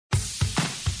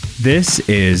This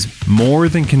is More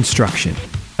Than Construction,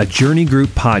 a Journey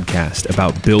Group podcast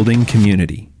about building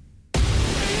community.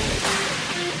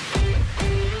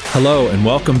 Hello and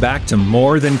welcome back to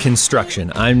More Than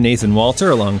Construction. I'm Nathan Walter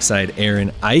alongside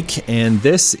Aaron Ike, and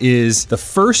this is the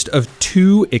first of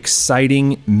two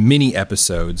exciting mini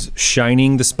episodes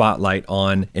shining the spotlight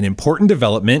on an important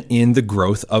development in the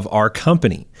growth of our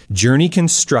company. Journey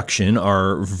Construction,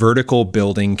 our vertical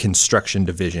building construction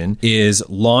division, is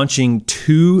launching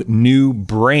two new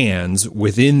brands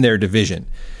within their division.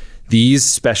 These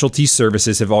specialty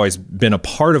services have always been a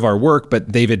part of our work,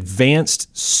 but they've advanced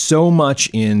so much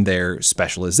in their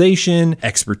specialization,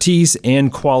 expertise,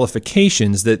 and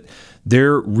qualifications that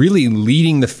they're really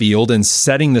leading the field and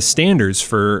setting the standards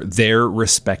for their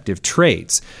respective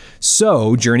trades.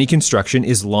 So Journey Construction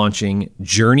is launching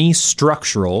Journey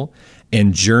Structural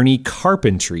and Journey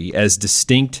Carpentry as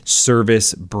distinct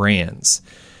service brands.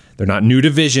 They're not new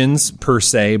divisions per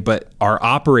se, but are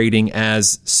operating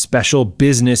as special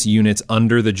business units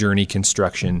under the Journey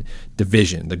Construction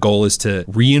division. The goal is to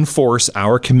reinforce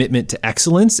our commitment to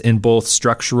excellence in both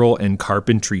structural and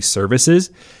carpentry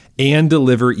services and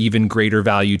deliver even greater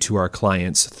value to our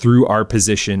clients through our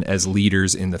position as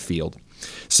leaders in the field.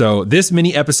 So this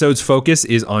mini episode's focus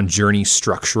is on Journey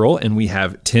Structural, and we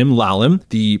have Tim Lalim,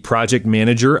 the project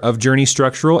manager of Journey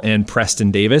Structural, and Preston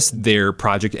Davis, their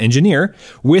project engineer,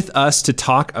 with us to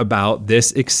talk about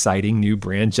this exciting new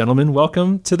brand. Gentlemen,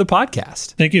 welcome to the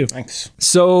podcast. Thank you. Thanks.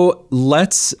 So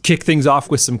let's kick things off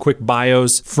with some quick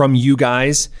bios from you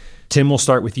guys. Tim, we'll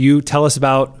start with you. Tell us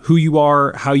about who you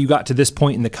are, how you got to this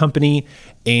point in the company,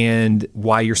 and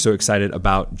why you're so excited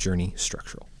about Journey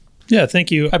Structural. Yeah,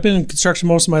 thank you. I've been in construction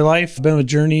most of my life. I've been with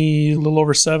Journey a little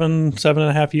over seven and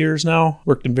a half years now.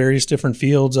 Worked in various different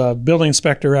fields. Building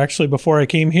inspector actually before I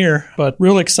came here, but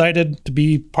really excited to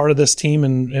be part of this team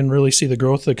and really see the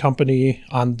growth of the company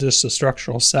on just the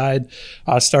structural side.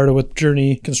 I started with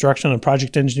Journey Construction and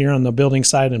project engineer on the building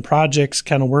side and projects,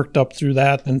 kind of worked up through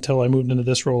that until I moved into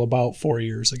this role about 4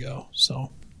 years ago.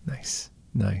 So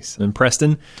Nice. And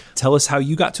Preston, tell us how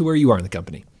you got to where you are in the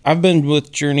company. I've been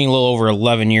with Journey a little over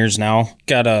 11 years now.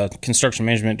 Got a construction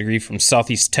management degree from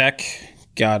Southeast Tech.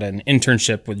 Got an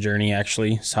internship with Journey,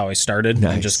 actually, is how I started.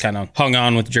 Nice. And just kind of hung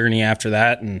on with Journey after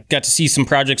that and got to see some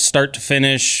projects start to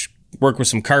finish. Work with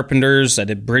some carpenters. I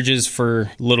did bridges for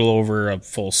a little over a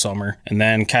full summer, and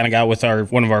then kind of got with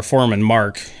one of our foremen,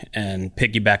 Mark, and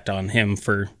piggybacked on him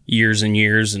for years and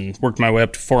years, and worked my way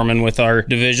up to foreman with our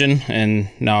division. And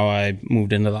now I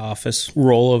moved into the office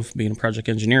role of being a project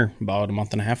engineer about a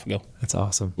month and a half ago. That's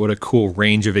awesome. What a cool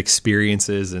range of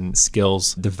experiences and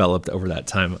skills developed over that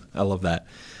time. I love that.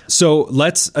 So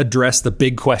let's address the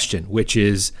big question, which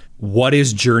is, what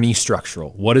is Journey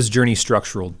Structural? What does Journey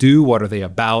Structural do? What are they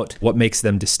about? What makes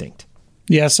them distinct?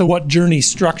 yeah, so what Journey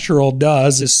Structural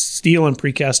does is steel and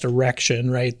precast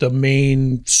erection, right? The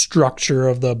main structure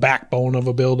of the backbone of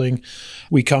a building.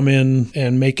 We come in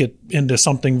and make it into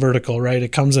something vertical, right?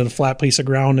 It comes in a flat piece of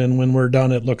ground, and when we're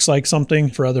done, it looks like something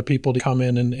for other people to come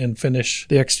in and finish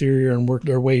the exterior and work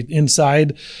their way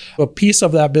inside. A piece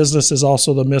of that business is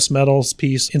also the Miss Metals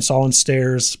piece, installing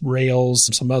stairs,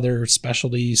 rails, some other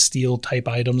specialty steel type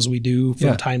items we do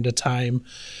from time to time.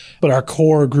 But our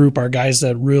core group are guys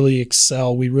that really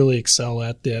excel. We really excel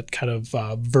at that kind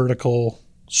of vertical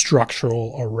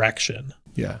structural erection.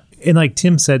 Yeah. And like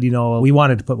Tim said, we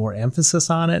wanted to put more emphasis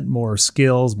on it, more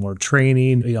skills, more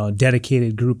training, a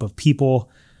dedicated group of people.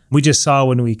 We just saw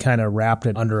when we kind of wrapped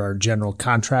it under our general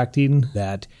contracting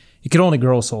that it could only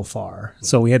grow so far.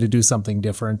 So we had to do something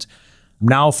different.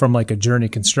 Now, from like a Journey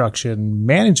Construction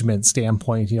management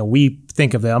standpoint, we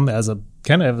think of them as a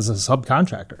kind of as a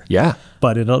subcontractor. Yeah.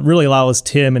 But it really allows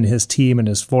Tim and his team and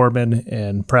his foreman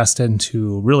and Preston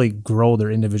to really grow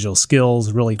their individual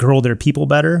skills, really grow their people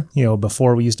better.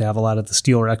 Before we used to have a lot of the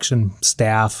steel erection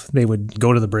staff. They would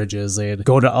go to the bridges. They'd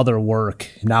go to other work.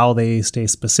 Now they stay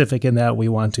specific in that. We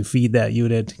want to feed that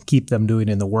unit, keep them doing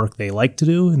in the work they like to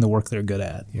do and the work they're good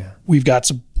at. Yeah. We've got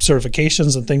some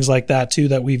certifications and things like that too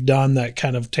that we've done that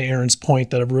kind of, to Aaron's point,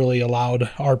 that have really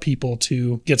allowed our people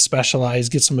to get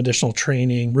specialized, get some additional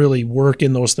training, really work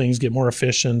in those things, get more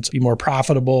efficient, be more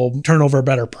profitable, turn over a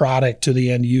better product to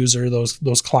the end user,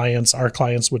 those clients, our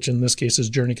clients, which in this case is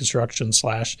Journey Construction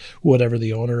 / whatever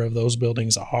the owner of those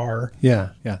buildings are. Yeah,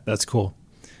 that's cool.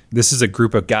 This is a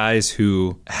group of guys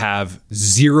who have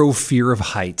zero fear of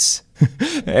heights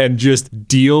and just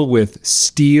deal with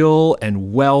steel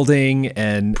and welding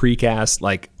and precast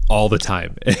like all the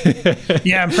time.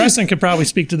 Yeah, and Preston could probably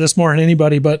speak to this more than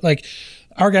anybody, but like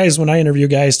our guys, when I interview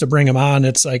guys to bring them on,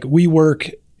 it's like we work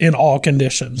in all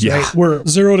conditions, Yeah. right? We're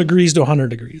 0 degrees to 100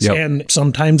 degrees. Yep. And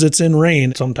sometimes it's in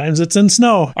rain, sometimes it's in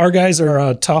snow. Our guys are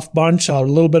a tough bunch, a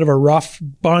little bit of a rough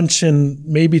bunch, and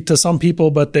maybe to some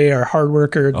people, but they are hard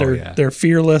worker. They're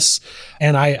fearless.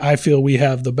 And I feel we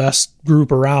have the best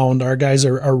group around. Our guys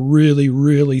are really,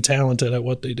 really talented at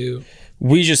what they do.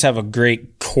 We just have a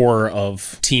great core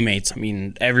of teammates. I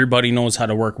mean, everybody knows how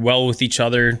to work well with each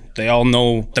other. They all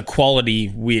know the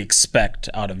quality we expect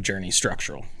out of Journey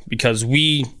Structural, because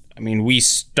we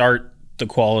start the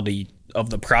quality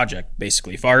of the project,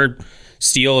 basically. If our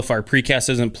steel, if our precast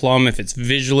isn't plumb, if it's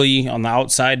visually on the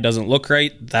outside doesn't look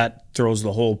right, that throws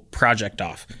the whole project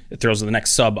off. It throws the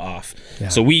next sub off. Yeah.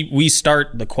 So we start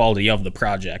the quality of the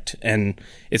project. And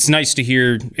it's nice to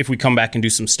hear if we come back and do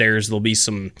some stairs, there'll be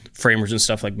some framers and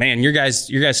stuff like, man, your guys'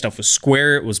 stuff was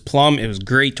square, it was plumb, it was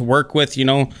great to work with, you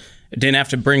know. I didn't have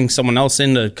to bring someone else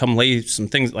in to come lay some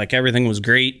things, like everything was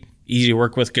great, easy to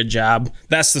work with, good job.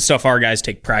 That's the stuff our guys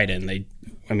take pride in.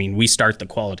 We start the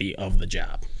quality of the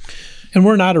job. And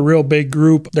we're not a real big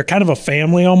group. They're kind of a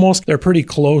family almost. They're pretty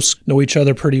close, know each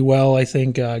other pretty well, I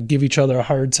think, give each other a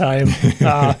hard time.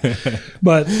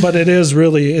 But it is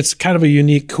really, it's kind of a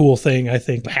unique, cool thing. I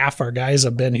think half our guys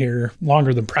have been here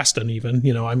longer than Preston even.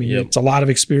 It's a lot of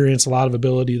experience, a lot of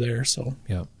ability there. So,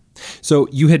 yeah. So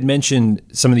you had mentioned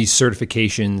some of these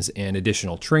certifications and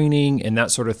additional training and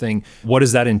that sort of thing. What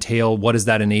does that entail? What does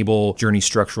that enable Journey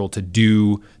Structural to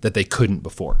do that they couldn't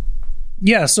before?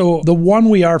 Yeah, so the one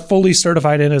we are fully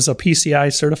certified in is a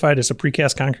PCI certified. It's a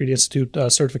Precast Concrete Institute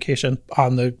certification.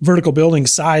 On the vertical building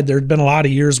side, there had been a lot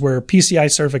of years where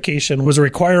PCI certification was a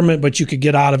requirement, but you could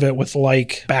get out of it with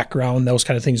like background, those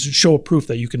kind of things, show proof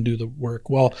that you can do the work.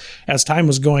 Well, as time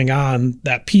was going on,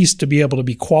 that piece to be able to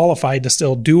be qualified to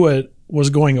still do it was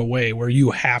going away, where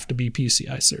you have to be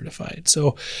PCI certified.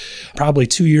 So probably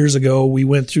 2 years ago, we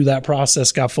went through that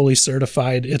process, got fully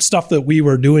certified. It's stuff that we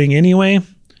were doing anyway.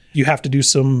 You have to do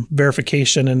some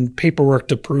verification and paperwork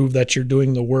to prove that you're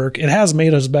doing the work. It has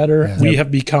made us better. Yeah. We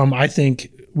have become, I think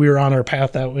we were on our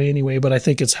path that way anyway, but I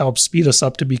think it's helped speed us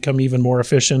up to become even more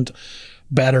efficient,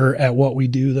 better at what we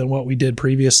do than what we did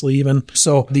previously even.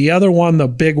 So the other one, the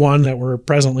big one that we're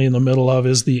presently in the middle of,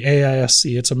 is the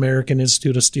AISC. It's American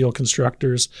Institute of Steel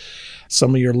Constructors.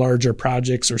 Some of your larger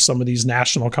projects or some of these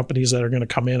national companies that are going to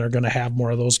come in are going to have more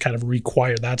of those kind of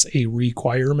that's a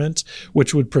requirement,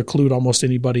 which would preclude almost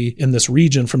anybody in this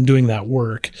region from doing that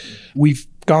work. We've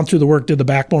gone through the work, did the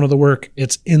backbone of the work.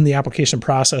 It's in the application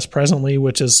process presently,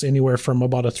 which is anywhere from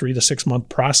about a 3 to 6 month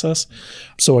process.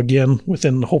 So again,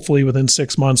 hopefully within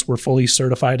 6 months, we're fully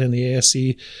certified in the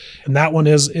ASC. And that one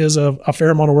is a fair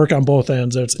amount of work on both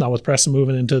ends. It's not with Preston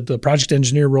moving into the project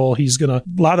engineer role. A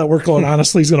lot of that workload,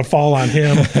 honestly, is going to fall on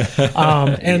him.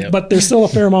 But there's still a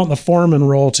fair amount in the foreman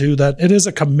role too, that it is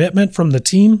a commitment from the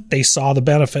team. They saw the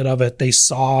benefit of it. They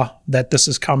saw that this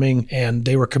is coming and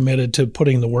they were committed to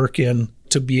putting the work in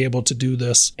to be able to do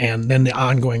this, and then the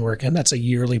ongoing work. And that's a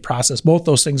yearly process. Both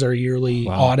those things are a yearly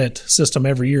audit system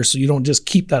every year. So you don't just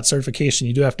keep that certification.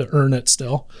 You do have to earn it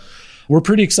still. We're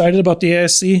pretty excited about the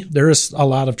ASC. There is a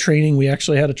lot of training. We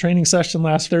actually had a training session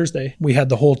last Thursday. We had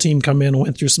the whole team come in and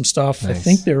went through some stuff. Nice. I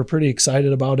think they were pretty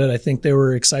excited about it. I think they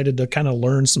were excited to kind of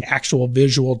learn some actual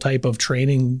visual type of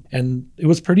training. And it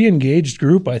was a pretty engaged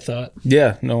group, I thought.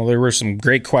 Yeah, no, there were some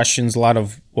great questions. A lot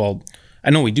of, I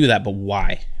know we do that, but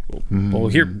why? Well,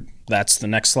 here, that's the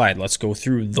next slide. Let's go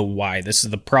through the why. This is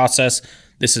the process.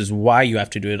 This is why you have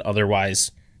to do it.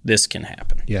 Otherwise, this can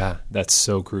happen. Yeah, that's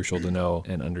so crucial to know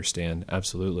and understand.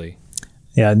 Absolutely.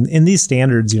 Yeah, and these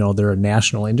standards, they're a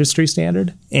national industry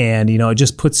standard. And, it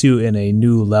just puts you in a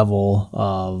new level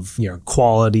of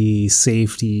quality,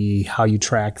 safety, how you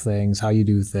track things, how you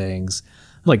do things.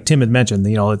 Like Tim had mentioned,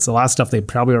 it's a lot of stuff they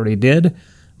probably already did,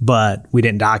 but we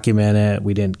didn't document it.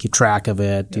 We didn't keep track of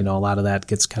it. Yeah. A lot of that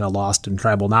gets kind of lost in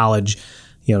tribal knowledge.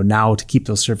 Now to keep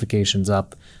those certifications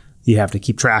up, you have to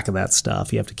keep track of that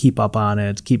stuff. You have to keep up on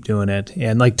it, keep doing it.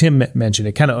 And like Tim mentioned,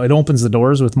 it opens the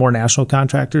doors with more national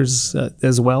contractors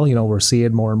as well. We're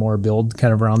seeing more and more build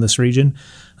kind of around this region.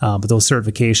 But those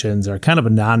certifications are kind of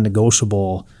a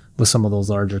non-negotiable with some of those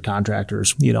larger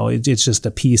contractors. It's just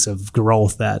a piece of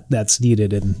growth that's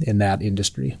needed in that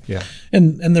industry. Yeah.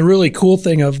 And the really cool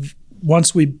thing of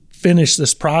once we finish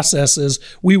this process is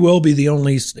we will be the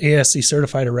only ASC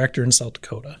certified erector in South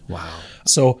Dakota. Wow.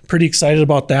 So pretty excited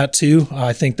about that too.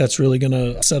 I think that's really going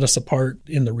to set us apart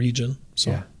in the region.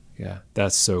 So. Yeah,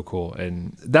 that's so cool.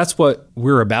 And that's what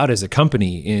we're about as a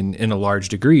company in a large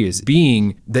degree, is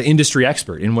being the industry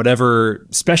expert in whatever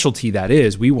specialty that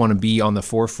is. We want to be on the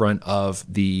forefront of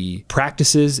the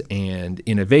practices and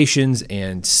innovations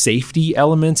and safety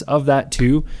elements of that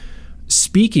too.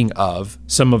 Speaking of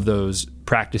some of those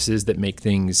practices that make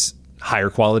things higher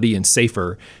quality and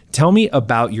safer, tell me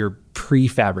about your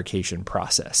prefabrication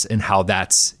process and how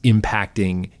that's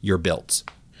impacting your builds.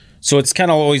 So it's kind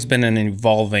of always been an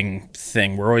evolving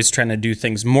thing. We're always trying to do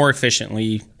things more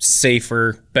efficiently,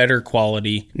 safer, better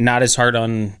quality, not as hard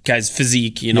on guys'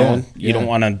 physique, you know. You don't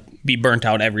want to be burnt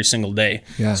out every single day.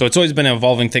 Yeah. So it's always been an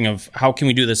evolving thing of how can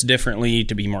we do this differently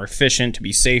to be more efficient, to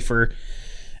be safer.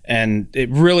 And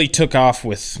it really took off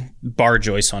with bar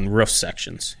joists on roof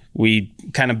sections. We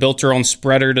kind of built our own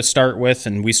spreader to start with,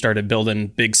 and we started building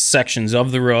big sections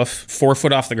of the roof 4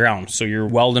 foot off the ground. So you're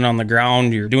welding on the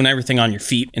ground, you're doing everything on your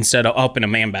feet instead of up in a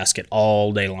man basket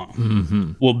all day long.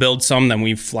 Mm-hmm. We'll build some, then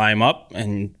we fly them up,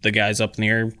 and the guys up in the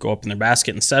air go up in their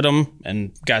basket and set them,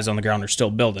 and guys on the ground are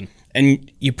still building. And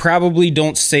you probably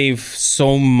don't save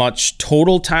so much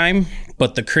total time,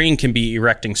 but the crane can be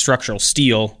erecting structural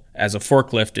steel as a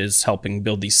forklift is helping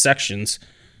build these sections,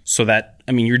 so that,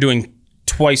 I mean, you're doing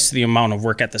twice the amount of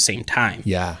work at the same time.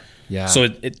 Yeah. So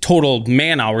total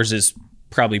man hours is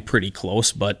probably pretty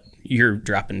close, but you're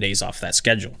dropping days off that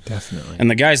schedule. Definitely. And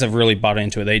the guys have really bought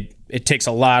into it. It takes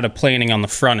a lot of planning on the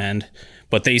front end,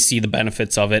 but they see the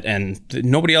benefits of it, and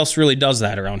nobody else really does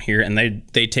that around here, and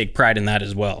they take pride in that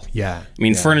as well. Yeah. I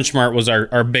mean, Furniture Mart was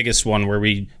our biggest one, where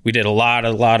we did a lot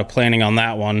of planning on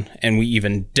that one, and we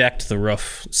even decked the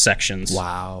roof sections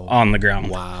on the ground.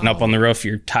 Wow. And up on the roof,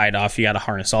 you're tied off. You got a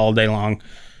harness all day long.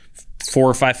 4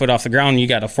 or 5 foot off the ground, you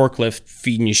got a forklift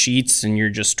feeding you sheets, and you're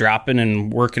just dropping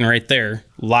and working right there.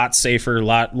 A lot safer, a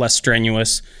lot less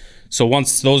strenuous. So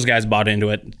once those guys bought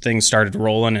into it, things started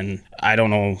rolling, and I don't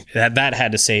know, that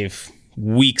had to save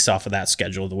weeks off of that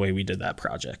schedule the way we did that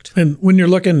project. And when you're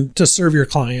looking to serve your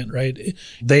client, right,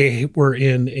 they were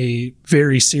in a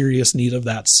very serious need of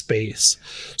that space.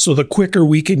 So the quicker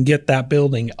we can get that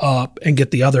building up and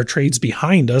get the other trades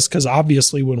behind us, because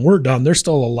obviously when we're done, there's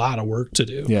still a lot of work to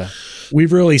do. Yeah.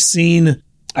 We've really seen,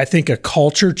 I think, a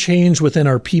culture change within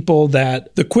our people,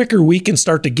 that the quicker we can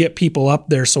start to get people up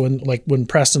there. So when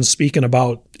Preston's speaking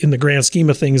about, in the grand scheme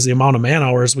of things, the amount of man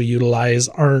hours we utilize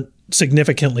aren't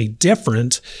significantly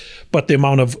different, but the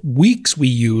amount of weeks we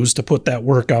use to put that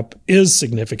work up is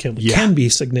can be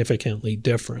significantly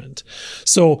different.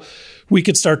 So we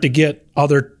could start to get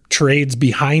other trades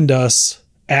behind us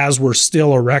as we're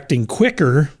still erecting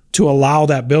quicker, to allow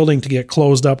that building to get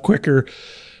closed up quicker,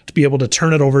 to be able to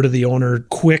turn it over to the owner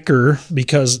quicker,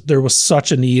 because there was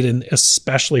such a need, and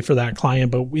especially for that client,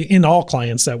 but in all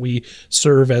clients that we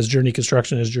serve as Journey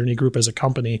Construction, as Journey Group, as a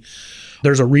company,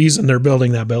 there's a reason they're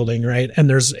building that building, right? And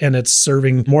it's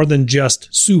serving more than just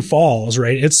Sioux Falls,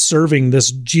 right? It's serving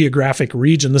this geographic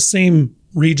region, the same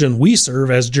region we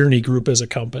serve as Journey Group as a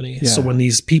company. Yeah. So when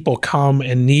these people come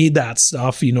and need that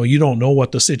stuff, you don't know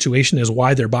what the situation is,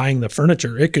 why they're buying the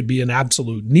furniture. It could be an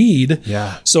absolute need.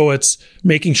 Yeah. So it's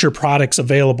making sure product's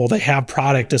available. They have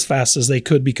product as fast as they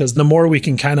could, because the more we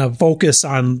can kind of focus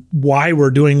on why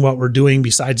we're doing what we're doing,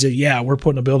 besides we're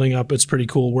putting a building up, it's pretty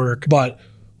cool work, but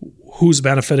who's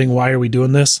benefiting? Why are we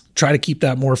doing this? Try to keep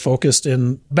that more focused.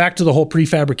 And back to the whole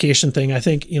prefabrication thing, I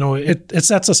think, it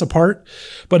sets us apart,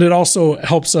 but it also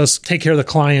helps us take care of the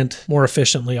client more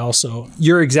efficiently also.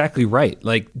 You're exactly right.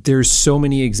 Like, there's so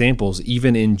many examples,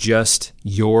 even in just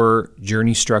your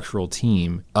Journey Structural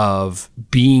team, of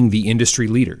being the industry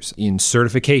leaders in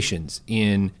certifications,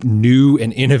 in new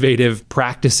and innovative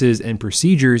practices and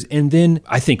procedures. And then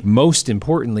I think most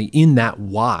importantly, in that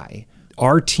why.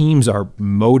 Our teams are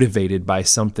motivated by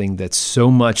something that's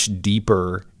so much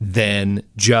deeper than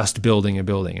just building a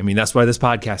building. I mean, that's why this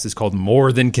podcast is called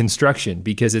More Than Construction,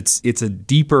 because it's a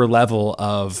deeper level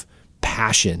of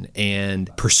passion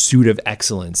and pursuit of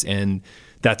excellence. And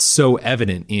that's so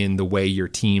evident in the way your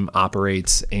team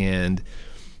operates. And,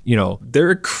 they're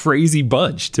a crazy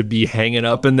bunch to be hanging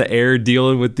up in the air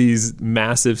dealing with these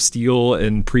massive steel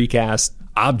and precast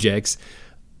objects.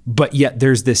 But yet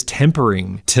there's this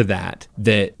tempering to that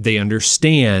they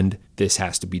understand this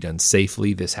has to be done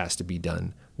safely, this has to be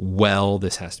done well,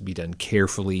 this has to be done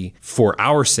carefully for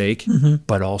our sake,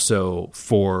 but also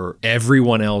for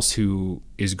everyone else who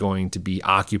is going to be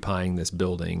occupying this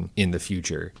building in the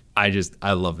future. I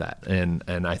love that. And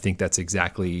I think that's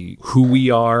exactly who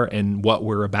we are and what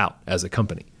we're about as a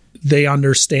company. They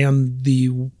understand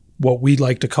what we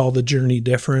like to call the journey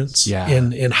difference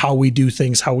in how we do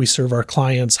things, how we serve our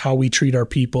clients, how we treat our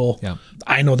people. Yeah.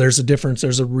 I know there's a difference.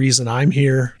 There's a reason I'm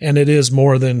here, and it is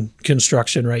more than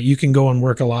construction, right? You can go and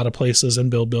work a lot of places and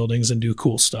build buildings and do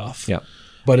cool stuff. Yeah.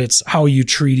 But it's how you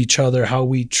treat each other, how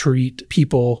we treat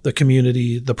people, the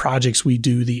community, the projects we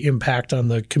do, the impact on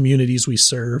the communities we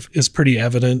serve is pretty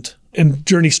evident. And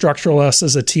Journey Structural, us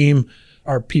as a team,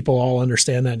 our people all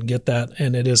understand that and get that.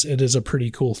 And it is a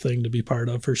pretty cool thing to be part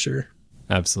of for sure.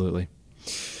 Absolutely.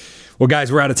 Well,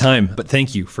 guys, we're out of time, but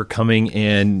thank you for coming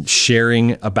and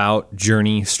sharing about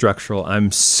Journey Structural.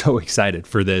 I'm so excited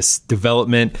for this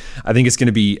development. I think it's going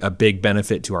to be a big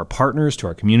benefit to our partners, to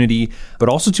our community, but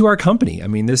also to our company. I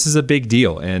mean, this is a big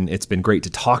deal, and it's been great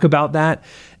to talk about that.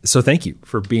 So thank you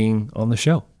for being on the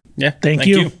show. Yeah. Thank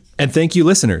you. And thank you,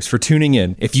 listeners, for tuning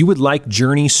in. If you would like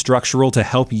Journey Structural to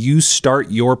help you start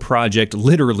your project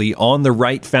literally on the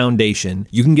right foundation,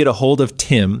 you can get a hold of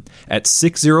Tim at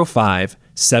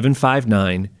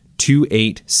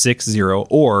 605-759-2860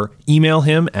 or email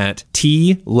him at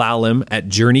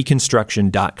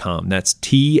tlalim@journeyconstruction.com. That's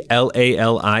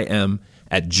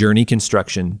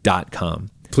TLALIM@journeyconstruction.com.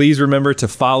 Please remember to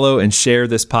follow and share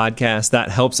this podcast.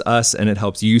 That helps us and it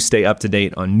helps you stay up to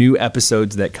date on new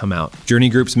episodes that come out. Journey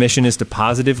Group's mission is to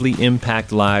positively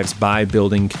impact lives by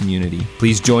building community.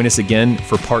 Please join us again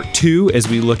for part 2 as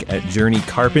we look at Journey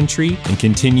Carpentry and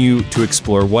continue to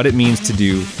explore what it means to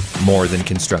do more than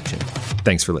construction.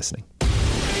 Thanks for listening.